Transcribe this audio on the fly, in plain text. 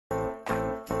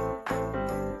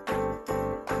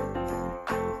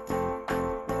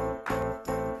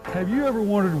Have you ever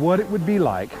wondered what it would be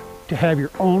like to have your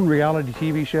own reality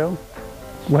TV show?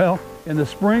 Well, in the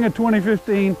spring of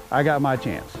 2015, I got my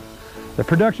chance. The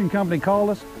production company called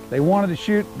us. They wanted to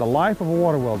shoot the life of a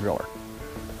water well driller.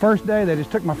 The first day, they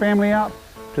just took my family out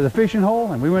to the fishing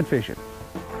hole and we went fishing.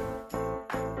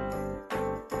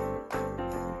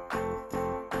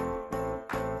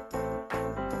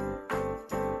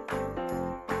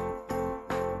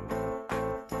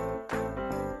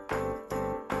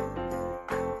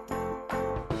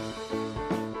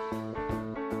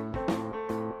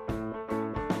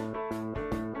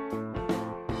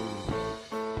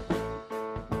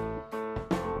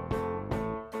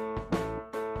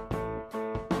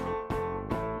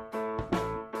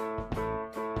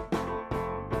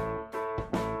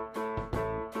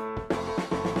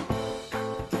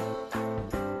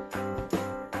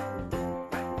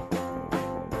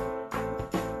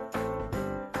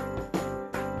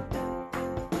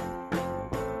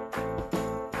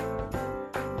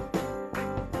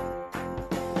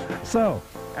 So,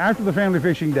 after the family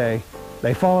fishing day,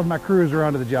 they followed my crews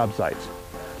around to the job sites.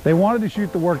 They wanted to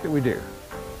shoot the work that we do.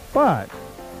 But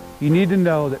you need to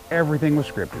know that everything was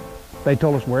scripted. They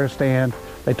told us where to stand,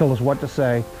 they told us what to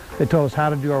say, they told us how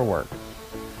to do our work.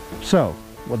 So,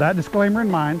 with that disclaimer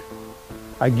in mind,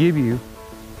 I give you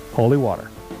holy water.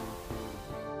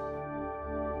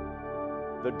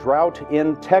 The drought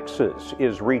in Texas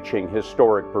is reaching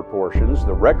historic proportions.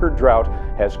 The record drought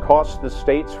has cost the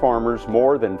state's farmers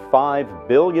more than $5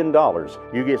 billion.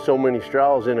 You get so many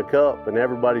straws in a cup and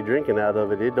everybody drinking out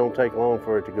of it, it don't take long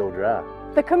for it to go dry.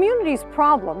 The community's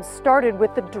problems started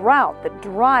with the drought that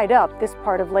dried up this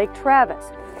part of Lake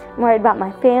Travis. I'm worried about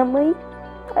my family.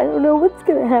 I don't know what's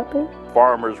going to happen.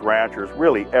 Farmers, ranchers,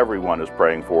 really everyone is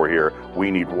praying for here.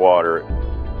 We need water.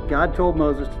 God told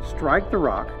Moses to strike the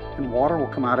rock and water will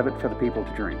come out of it for the people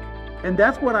to drink. And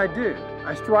that's what I do.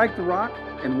 I strike the rock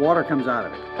and water comes out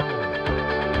of it.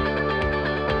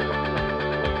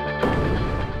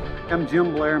 I'm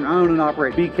Jim Blair and I own and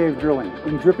operate Bee Cave Drilling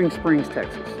in Dripping Springs,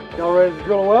 Texas. Y'all ready to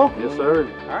drill a well? Yes, sir.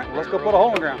 All right, let's go put a hole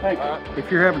in the ground. Thanks.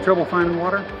 If you're having trouble finding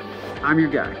water, I'm your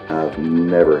guy. I've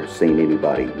never seen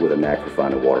anybody with a knack for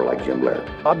finding water like Jim Blair.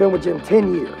 I've been with Jim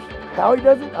 10 years. How he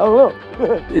does it, I don't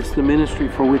know. It's the ministry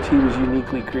for which he was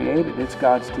uniquely created. It's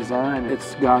God's design.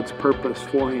 It's God's purpose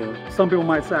for him. Some people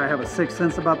might say I have a sixth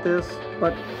sense about this,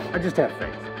 but I just have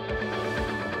faith.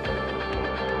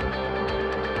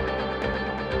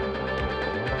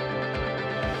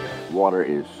 Water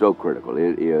is so critical.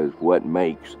 It is what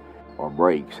makes or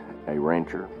breaks a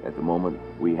rancher. At the moment,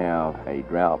 we have a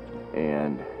drought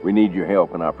and we need your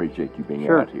help, and I appreciate you being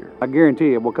out here. I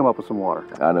guarantee you we'll come up with some water.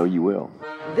 I know you will.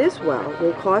 This well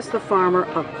will cost the farmer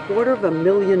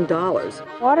 $250,000.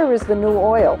 Water is the new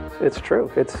oil. It's true.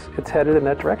 It's headed in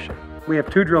that direction. We have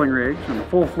 2 drilling rigs and a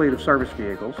full fleet of service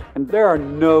vehicles, and there are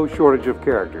no shortage of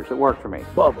characters that work for me.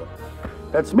 Bubba.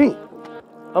 That's me.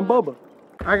 I'm Bubba.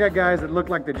 I got guys that look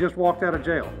like they just walked out of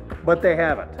jail, but they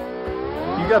haven't.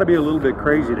 You got to be a little bit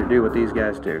crazy to do what these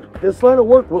guys do. This line of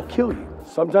work will kill you.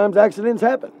 Sometimes accidents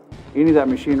happen. Any of that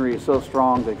machinery is so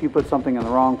strong that if you put something in the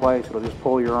wrong place, it'll just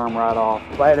pull your arm right off.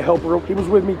 If I had a helper, he was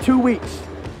with me 2 weeks,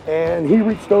 and he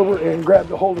reached over and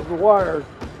grabbed a hold of the wire,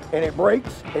 and it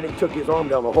breaks, and he took his arm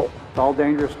down the hole. It's all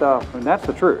dangerous stuff, and that's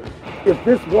the truth. If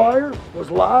this wire was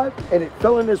live and it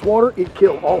fell in this water, it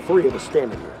killed all 3 of us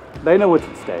standing there. They know what's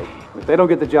at stake. If they don't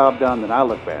get the job done, then I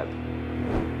look bad.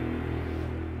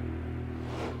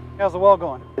 How's the well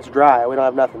going? It's dry. We don't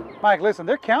have nothing. Mike, listen,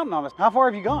 they're counting on us. How far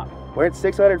have you gone? We're at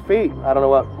 600 feet. I don't know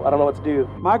what to do.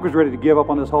 Mike was ready to give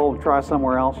up on this hole and try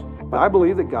somewhere else, but I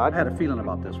believe that God had a feeling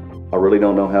about this one. I really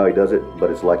don't know how he does it, but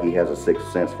it's like he has a sixth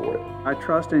sense for it. I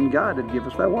trust in God to give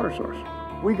us that water source.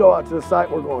 We go out to the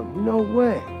site, we're going, no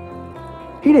way.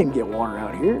 He didn't get water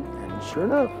out here, and sure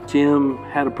enough. Jim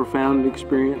had a profound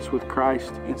experience with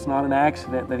Christ. It's not an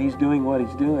accident that he's doing what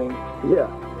he's doing.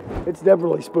 Yeah, it's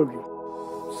definitely spooky.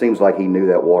 Seems like he knew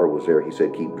that water was there. He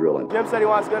said, keep drilling. Jim said he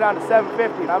wants to go down to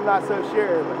 750. I'm not so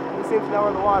sure, but he seems to know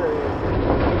where the water is.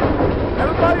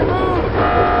 Everybody move!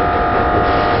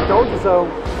 Told you so.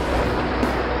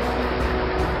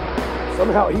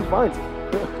 Somehow he finds it.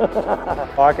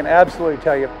 I can absolutely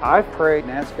tell you, I've prayed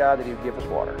and asked God that he would give us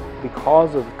water.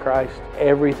 Because of Christ,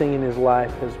 everything in his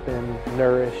life has been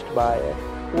nourished by it.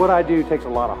 What I do takes a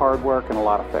lot of hard work and a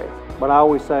lot of faith. But I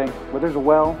always say, where there's a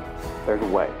well, there's a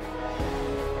way.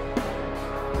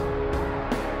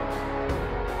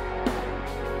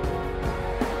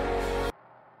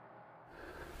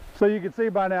 So you can see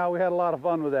by now we had a lot of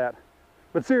fun with that.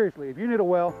 But seriously, if you need a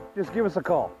well, just give us a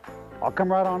call. I'll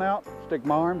come right on out, stick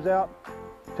my arms out,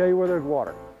 tell you where there's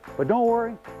water. But don't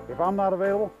worry, if I'm not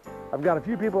available, I've got a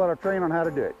few people that are trained on how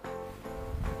to do it.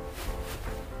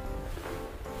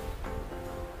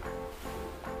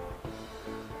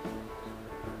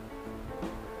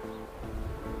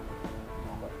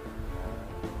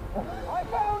 I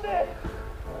found it!